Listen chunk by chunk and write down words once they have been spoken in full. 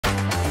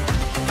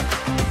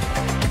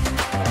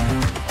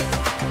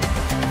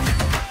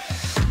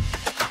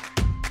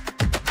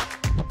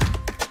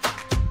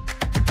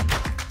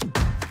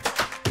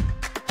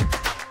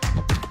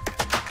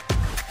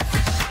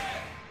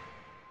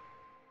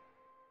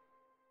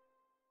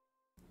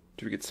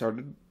To get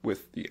started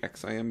with the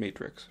XIM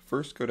Matrix,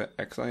 first go to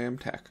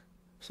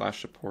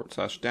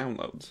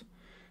ximtech/support/downloads.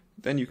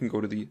 Then you can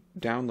go to the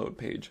download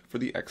page for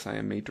the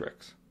XIM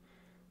Matrix.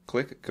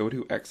 Click Go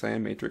to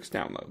XIM Matrix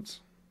Downloads.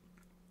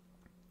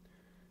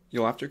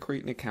 You'll have to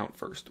create an account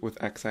first with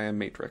XIM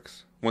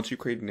Matrix. Once you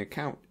create an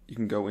account, you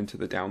can go into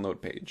the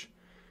download page.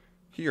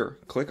 Here,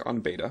 click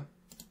on Beta.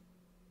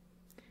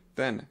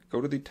 Then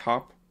go to the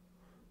top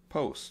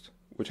post,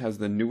 which has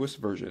the newest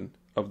version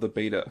of the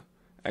Beta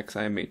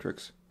XIM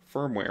Matrix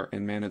firmware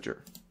and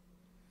manager.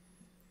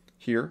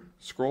 Here,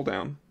 scroll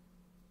down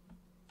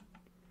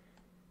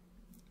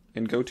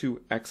and go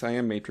to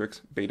XIM Matrix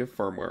Beta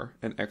Firmware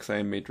and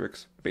XIM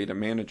Matrix Beta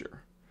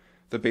Manager.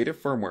 The beta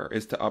firmware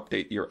is to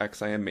update your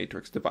XIM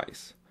Matrix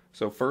device.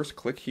 So first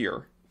click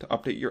here to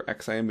update your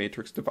XIM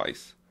Matrix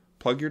device.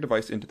 Plug your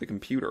device into the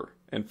computer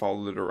and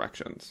follow the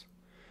directions.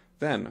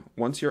 Then,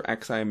 once your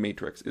XIM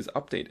Matrix is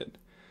updated,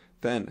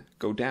 then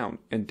go down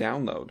and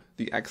download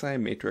the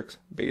XIM Matrix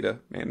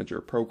Beta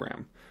Manager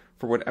program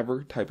for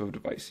whatever type of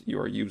device you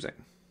are using.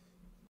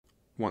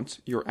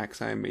 Once your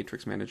XIM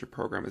Matrix Manager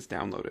program is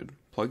downloaded,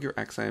 plug your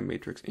XIM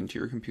Matrix into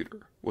your computer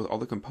with all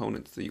the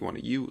components that you want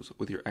to use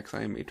with your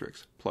XIM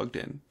Matrix plugged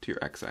in to your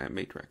XIM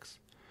Matrix.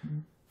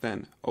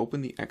 Then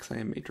open the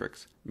XIM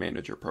Matrix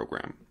Manager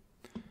program.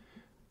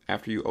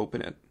 After you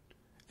open it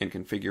and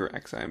configure your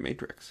XIM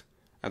Matrix,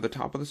 at the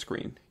top of the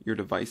screen, your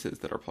devices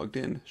that are plugged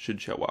in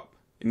should show up.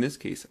 In this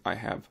case, I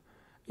have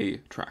a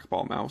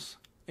trackball mouse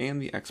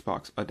and the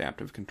Xbox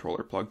adaptive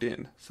controller plugged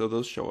in, so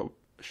those show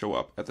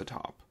up at the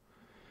top.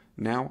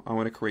 Now I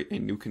want to create a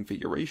new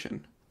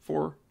configuration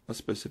for a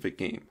specific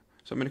game.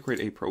 So I'm going to create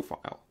a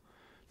profile.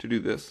 To do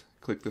this,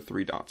 click the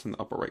three dots in the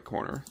upper right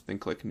corner, then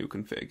click New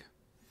Config.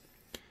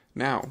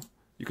 Now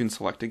you can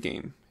select a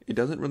game. It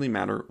doesn't really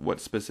matter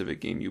what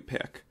specific game you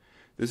pick.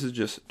 This is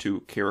just to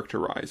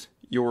characterize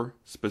your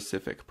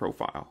specific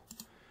profile.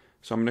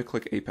 So I'm going to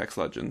click Apex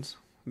Legends,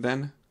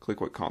 then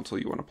click what console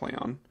you want to play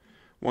on.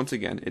 Once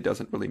again, it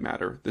doesn't really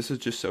matter. This is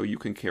just so you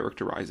can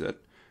characterize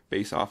it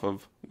based off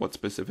of what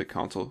specific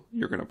console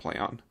you're going to play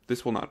on.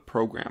 This will not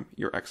program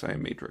your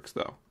XIM Matrix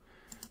though.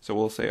 So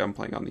we'll say I'm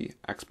playing on the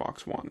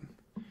Xbox One.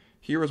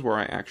 Here is where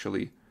I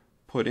actually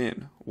put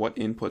in what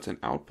inputs and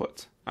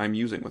outputs I'm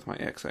using with my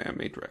XIM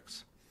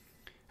Matrix.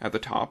 At the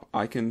top,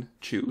 I can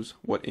choose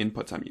what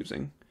inputs I'm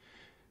using.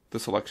 The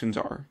selections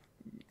are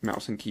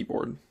mouse and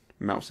keyboard,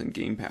 mouse and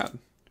gamepad,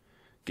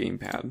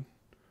 gamepad,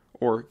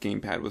 or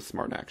gamepad with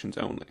smart actions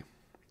only.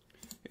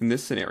 In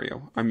this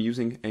scenario, I'm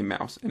using a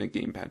mouse and a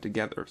gamepad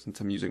together since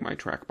I'm using my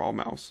trackball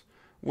mouse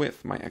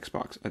with my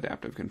Xbox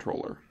adaptive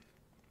controller.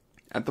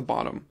 At the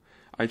bottom,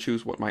 I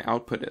choose what my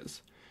output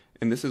is,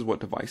 and this is what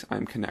device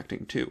I'm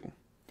connecting to.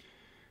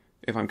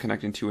 If I'm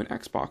connecting to an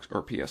Xbox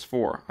or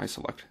PS4, I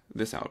select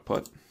this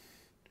output.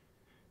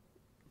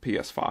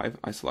 PS5,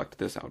 I select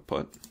this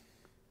output.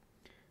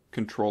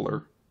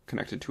 Controller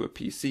connected to a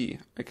PC,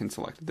 I can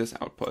select this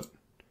output.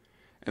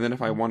 And then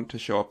if I want it to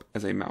show up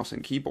as a mouse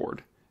and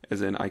keyboard,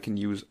 as in I can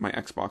use my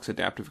Xbox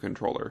adaptive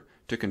controller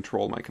to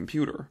control my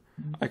computer,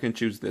 I can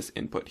choose this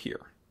input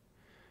here.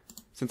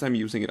 Since I'm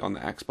using it on the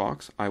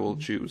Xbox, I will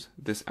choose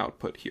this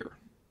output here.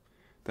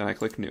 Then I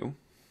click New,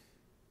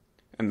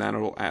 and then it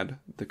will add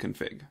the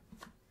config.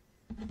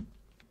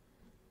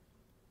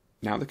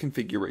 Now the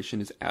configuration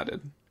is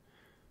added.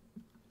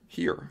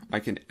 Here, I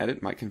can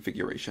edit my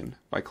configuration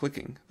by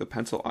clicking the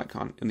pencil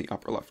icon in the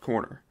upper left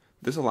corner.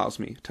 This allows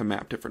me to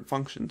map different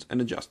functions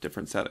and adjust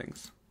different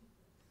settings.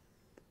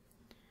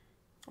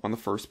 On the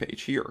first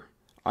page here,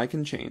 I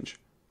can change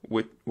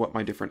what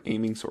my different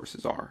aiming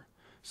sources are.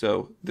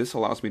 So this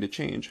allows me to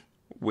change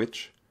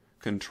which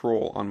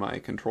control on my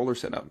controller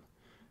setup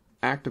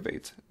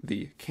activates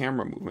the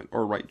camera movement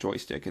or right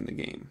joystick in the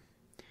game.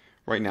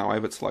 Right now I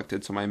have it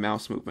selected so my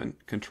mouse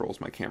movement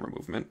controls my camera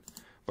movement,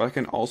 but I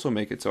can also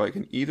make it so I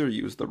can either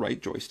use the right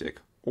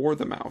joystick or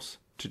the mouse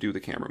to do the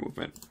camera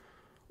movement,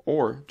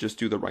 or just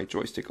do the right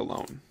joystick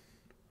alone.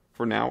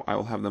 For now, I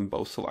will have them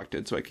both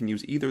selected so I can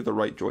use either the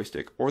right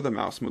joystick or the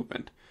mouse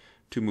movement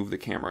to move the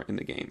camera in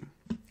the game.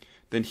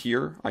 Then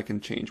here, I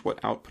can change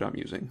what output I'm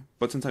using,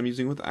 but since I'm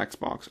using with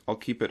Xbox, I'll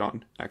keep it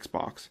on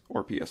Xbox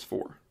or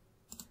PS4.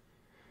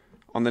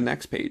 On the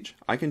next page,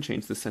 I can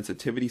change the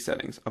sensitivity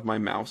settings of my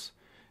mouse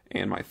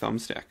and my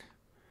thumbstick.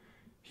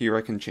 Here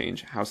I can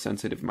change how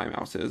sensitive my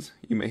mouse is.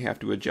 You may have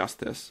to adjust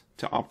this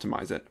to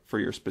optimize it for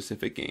your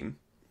specific game.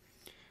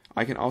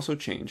 I can also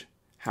change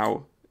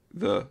how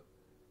the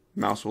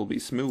mouse will be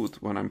smooth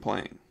when I'm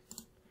playing.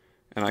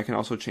 And I can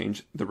also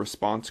change the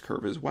response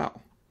curve as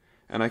well.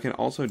 And I can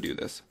also do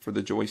this for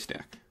the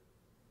joystick.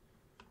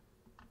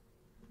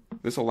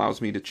 This allows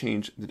me to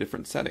change the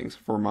different settings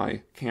for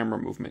my camera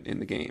movement in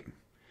the game.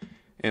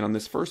 And on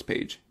this first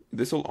page,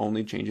 this will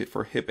only change it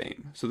for hip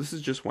aim. So this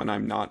is just when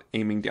I'm not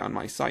aiming down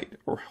my sight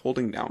or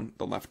holding down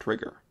the left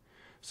trigger.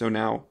 So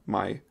now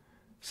my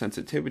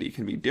sensitivity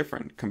can be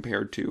different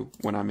compared to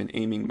when I'm in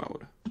aiming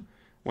mode.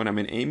 When I'm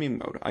in aiming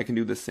mode, I can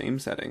do the same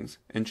settings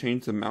and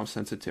change the mouse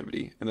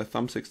sensitivity and the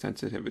thumbstick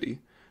sensitivity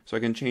so I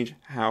can change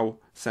how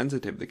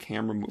sensitive the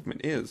camera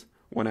movement is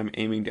when I'm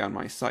aiming down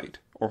my sight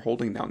or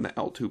holding down the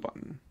L2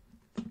 button.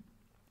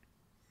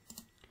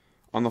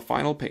 On the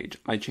final page,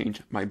 I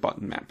change my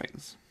button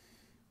mappings.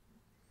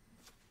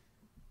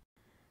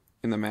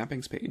 In the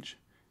mappings page,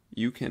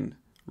 you can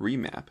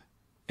remap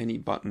any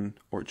button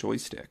or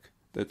joystick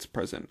that's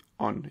present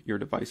on your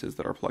devices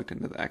that are plugged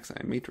into the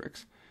XIM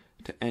Matrix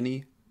to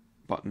any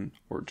button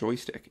or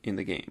joystick in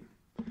the game.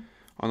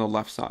 On the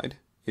left side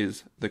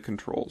is the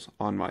controls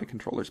on my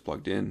controllers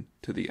plugged in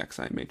to the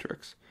XIM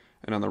Matrix,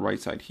 and on the right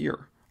side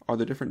here are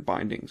the different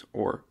bindings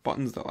or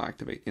buttons that will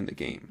activate in the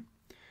game.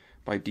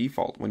 By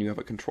default, when you have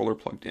a controller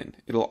plugged in,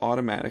 it'll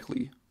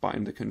automatically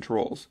bind the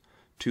controls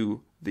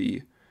to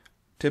the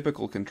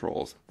typical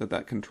controls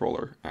that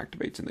controller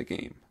activates in the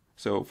game.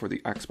 So for the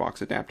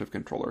Xbox adaptive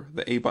controller,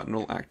 the A button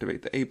will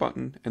activate the A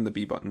button and the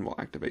B button will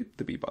activate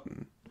the B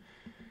button.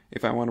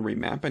 If I want to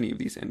remap any of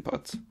these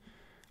inputs,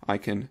 I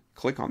can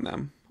click on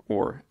them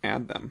or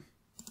add them.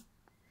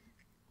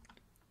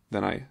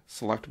 Then I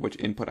select which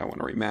input I want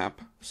to remap.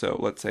 So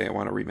let's say I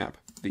want to remap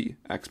the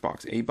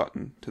Xbox A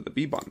button to the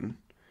B button.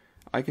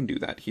 I can do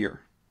that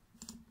here.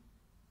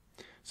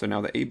 So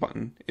now the A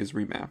button is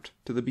remapped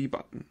to the B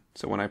button.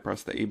 So when I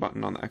press the A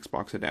button on the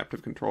Xbox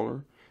adaptive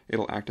controller,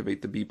 it'll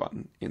activate the B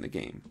button in the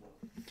game.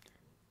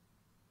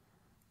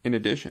 In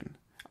addition,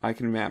 I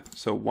can map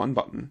so one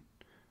button,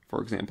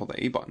 for example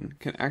the A button,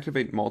 can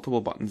activate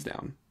multiple buttons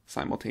down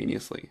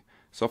simultaneously.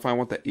 So if I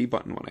want the A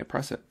button when I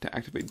press it to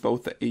activate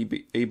both the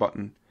A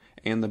button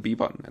and the B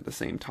button at the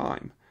same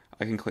time,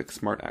 I can click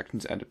Smart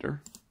Actions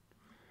Editor,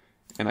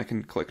 and I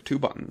can click two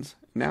buttons.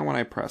 Now when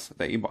I press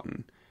the A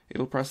button,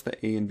 it'll press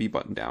the A and B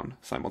button down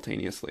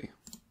simultaneously.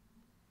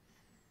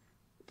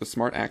 The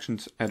Smart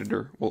Actions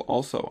Editor will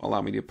also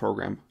allow me to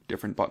program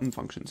different button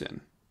functions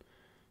in.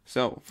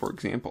 So, for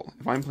example,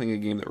 if I'm playing a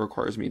game that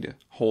requires me to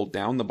hold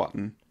down the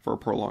button for a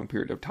prolonged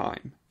period of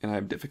time, and I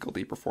have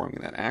difficulty performing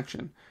that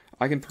action,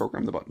 I can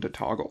program the button to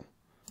toggle.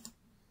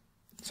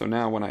 So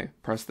now when I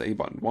press the A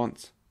button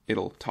once,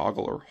 it'll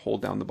toggle or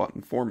hold down the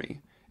button for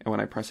me, and when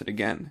I press it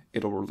again,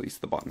 it'll release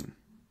the button.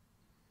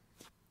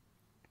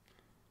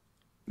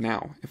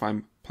 Now, if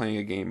I'm playing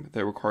a game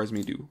that requires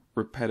me to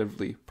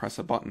repetitively press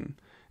a button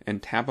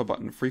and tap a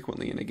button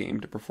frequently in a game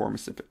to perform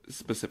a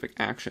specific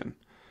action,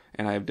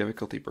 and I have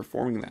difficulty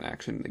performing that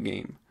action in the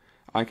game,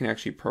 I can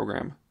actually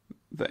program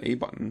the A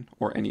button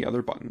or any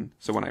other button,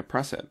 so when I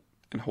press it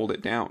and hold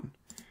it down,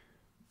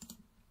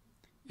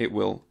 it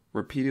will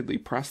repeatedly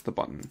press the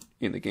button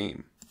in the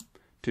game.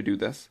 To do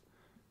this,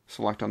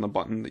 select on the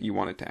button that you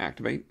want it to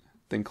activate,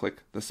 then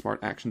click the Smart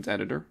Actions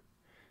Editor,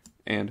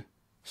 and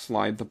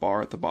slide the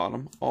bar at the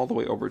bottom all the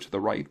way over to the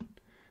right.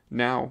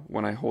 Now,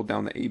 when I hold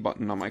down the A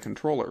button on my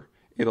controller,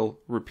 it'll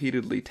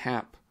repeatedly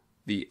tap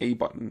the A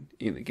button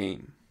in the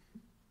game.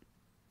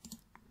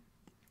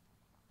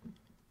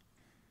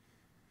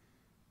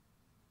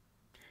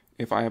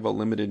 If I have a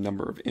limited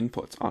number of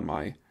inputs on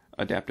my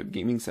adaptive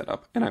gaming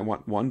setup and I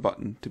want one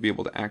button to be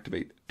able to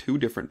activate two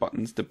different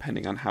buttons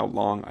depending on how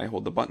long I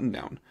hold the button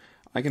down,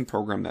 I can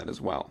program that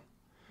as well.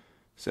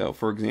 So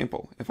for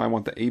example, if I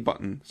want the A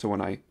button, so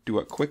when I do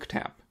a quick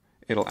tap,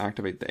 it'll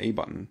activate the A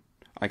button,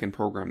 I can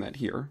program that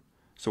here.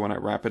 So when I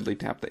rapidly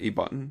tap the A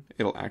button,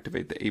 it'll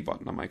activate the A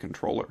button on my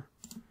controller.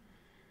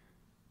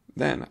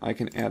 Then I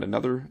can add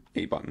another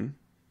A button,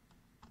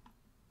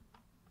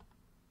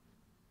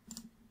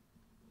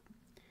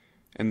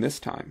 and this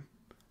time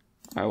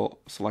I will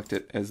select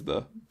it as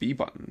the B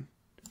button,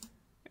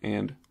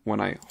 and when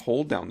I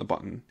hold down the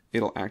button,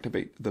 it'll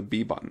activate the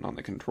B button on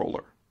the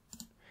controller.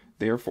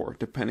 Therefore,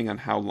 depending on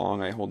how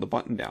long I hold the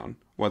button down,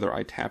 whether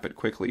I tap it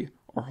quickly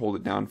or hold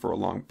it down for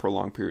a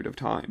prolonged period of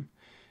time,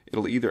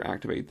 it'll either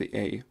activate the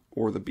A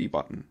or the B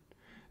button.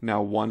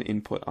 Now one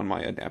input on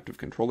my adaptive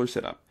controller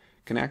setup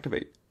can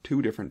activate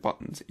two different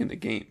buttons in the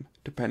game,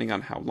 depending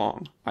on how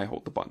long I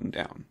hold the button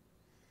down.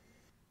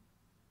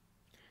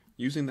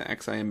 Using the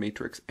XIM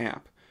Matrix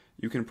app,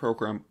 you can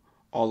program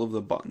all of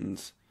the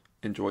buttons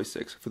and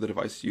joysticks for the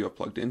device you have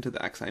plugged into the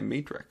XIM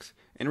Matrix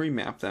and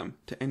remap them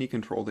to any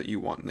control that you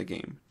want in the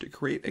game to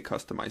create a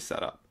customized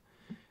setup.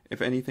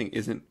 If anything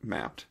isn't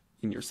mapped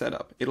in your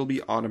setup, it'll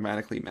be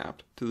automatically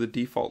mapped to the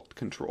default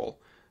control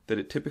that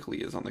it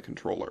typically is on the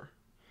controller.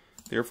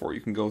 Therefore,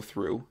 you can go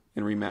through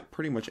and remap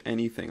pretty much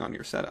anything on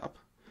your setup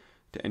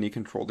to any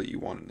control that you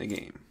want in the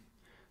game.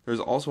 There's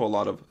also a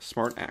lot of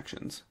smart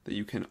actions that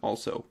you can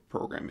also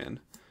program in,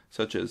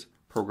 such as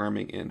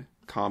programming in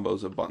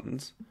combos of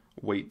buttons,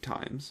 wait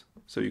times,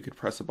 so you could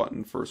press a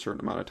button for a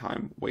certain amount of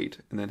time, wait,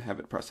 and then have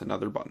it press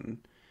another button.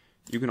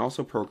 You can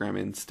also program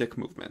in stick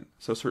movement,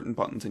 so certain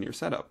buttons in your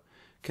setup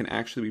can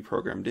actually be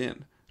programmed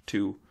in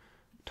to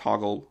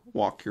toggle,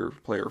 walk your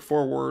player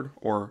forward,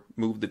 or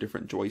move the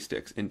different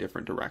joysticks in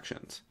different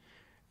directions.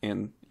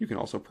 And you can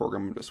also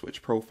program them to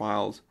switch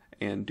profiles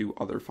and do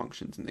other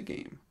functions in the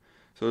game.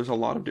 So there's a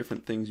lot of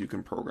different things you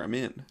can program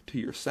in to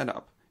your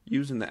setup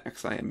using the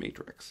XIM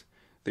Matrix.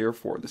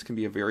 Therefore, this can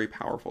be a very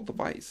powerful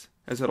device,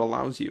 as it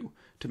allows you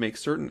to make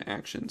certain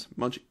actions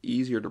much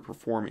easier to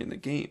perform in the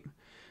game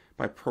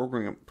by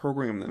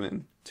programming them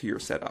in to your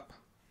setup.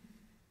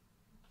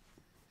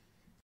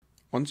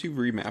 Once you've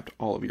remapped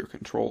all of your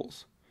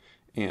controls,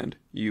 and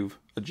you've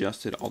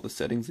adjusted all the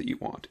settings that you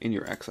want in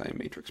your XIM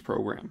Matrix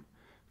program,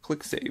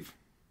 click Save,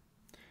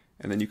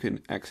 and then you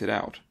can exit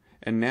out.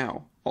 And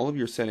now, all of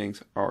your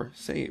settings are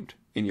saved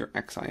in your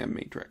XIM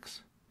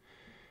Matrix.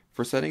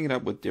 For setting it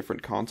up with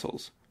different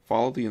consoles,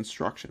 follow the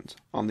instructions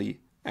on the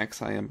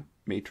XIM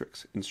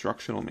Matrix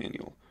instructional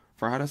manual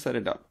for how to set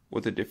it up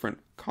with the different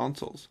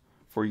consoles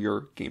for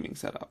your gaming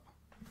setup.